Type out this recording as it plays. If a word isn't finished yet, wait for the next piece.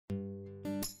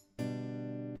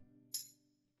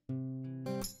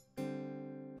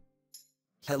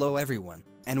Hello everyone,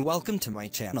 and welcome to my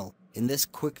channel. In this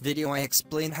quick video I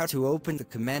explain how to open the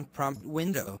command prompt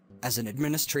window, as an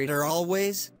administrator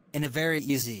always, in a very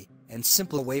easy and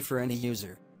simple way for any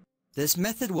user. This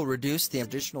method will reduce the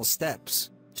additional steps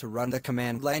to run the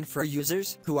command line for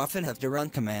users who often have to run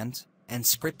commands and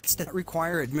scripts that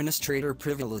require administrator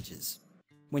privileges.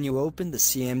 When you open the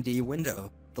CMD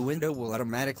window, the window will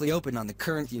automatically open on the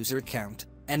current user account,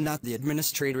 and not the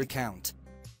administrator account.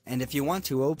 And if you want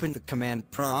to open the command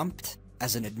prompt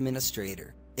as an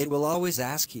administrator, it will always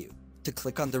ask you to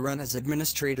click on the Run as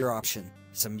Administrator option.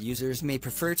 Some users may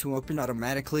prefer to open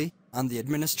automatically on the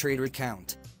administrator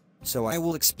account. So I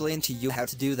will explain to you how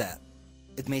to do that.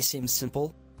 It may seem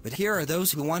simple, but here are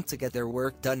those who want to get their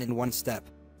work done in one step.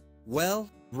 Well,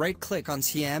 right-click on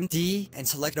CMD and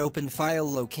select Open File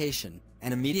Location,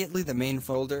 and immediately the main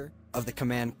folder of the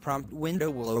command prompt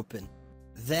window will open.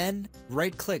 Then,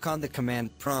 right-click on the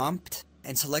command prompt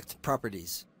and select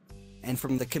Properties. And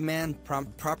from the command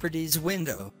prompt Properties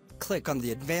window, click on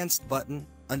the Advanced button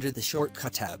under the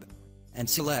Shortcut tab, and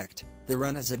select the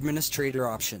Run as Administrator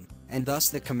option, and thus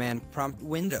the command prompt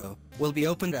window will be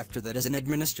opened after that as an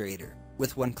administrator,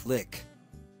 with one click.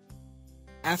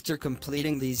 After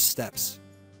completing these steps,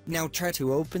 now try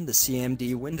to open the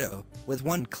CMD window with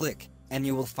one click, and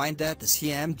you will find that the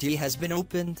CMD has been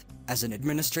opened as an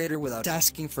administrator without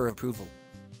asking for approval.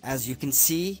 As you can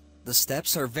see, the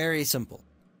steps are very simple.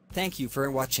 Thank you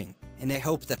for watching, and I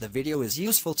hope that the video is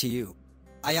useful to you.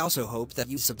 I also hope that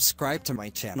you subscribe to my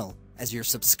channel, as your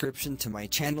subscription to my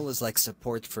channel is like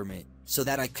support for me, so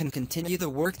that I can continue the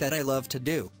work that I love to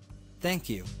do. Thank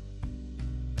you.